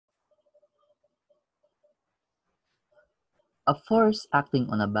A force acting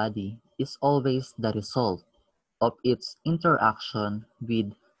on a body is always the result of its interaction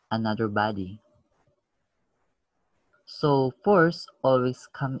with another body. So force always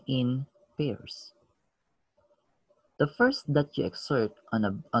come in pairs. The force that you exert on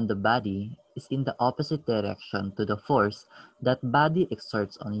the body is in the opposite direction to the force that body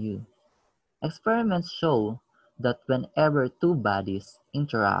exerts on you. Experiments show that whenever two bodies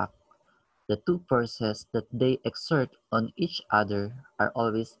interact, the two forces that they exert on each other are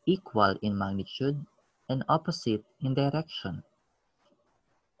always equal in magnitude and opposite in direction.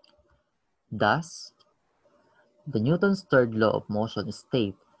 Thus, the Newton's third law of motion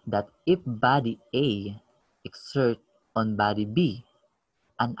states that if body A exerts on body B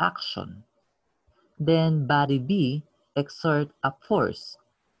an action, then body B exerts a force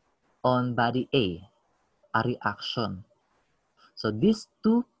on body A, a reaction. So these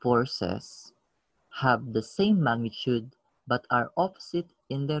two forces have the same magnitude but are opposite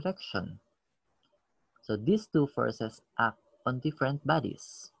in direction. So these two forces act on different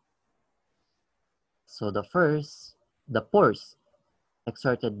bodies. So the force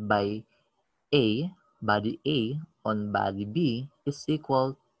exerted by body A on body B is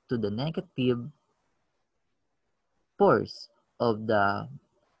equal to the negative force of the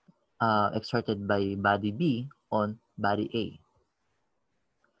exerted by body B on body A.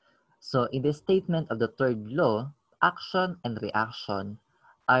 So in the statement of the third law, action and reaction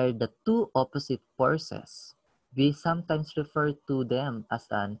are the two opposite forces. We sometimes refer to them as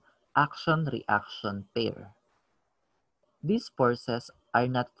an action-reaction pair. These forces are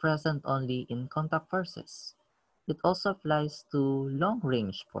not present only in contact forces. It also applies to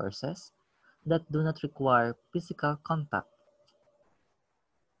long-range forces that do not require physical contact.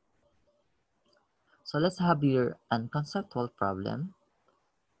 So let's have here a conceptual problem.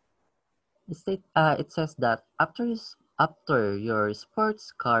 It says that after your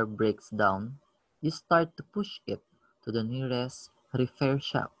sports car breaks down, you start to push it to the nearest repair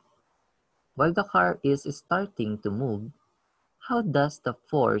shop. While the car is starting to move, how does the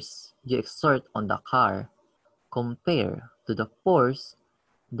force you exert on the car compare to the force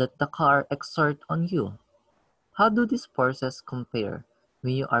that the car exerts on you? How do these forces compare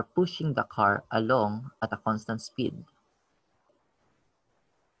when you are pushing the car along at a constant speed?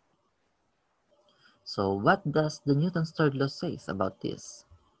 So what does the Newton's third law says about this?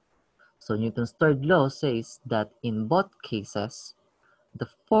 So Newton's third law says that in both cases, the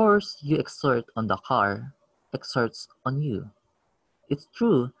force you exert on the car exerts on you. It's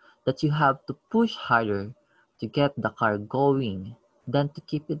true that you have to push harder to get the car going than to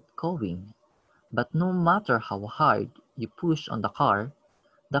keep it going. But no matter how hard you push on the car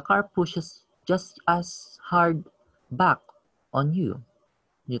pushes just as hard back on you.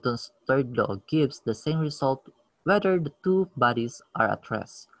 Newton's third law gives the same result whether the two bodies are at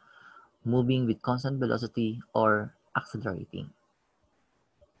rest, moving with constant velocity, or accelerating.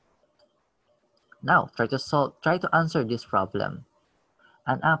 Now, try to answer this problem.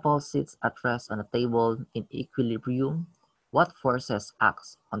 An apple sits at rest on a table in equilibrium. What forces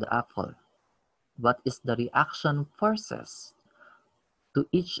acts on the apple? What is the reaction forces to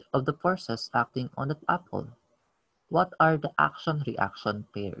each of the forces acting on the apple? What are the action-reaction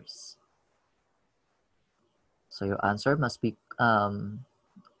pairs? So your answer must be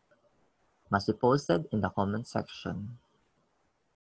posted in the comment section.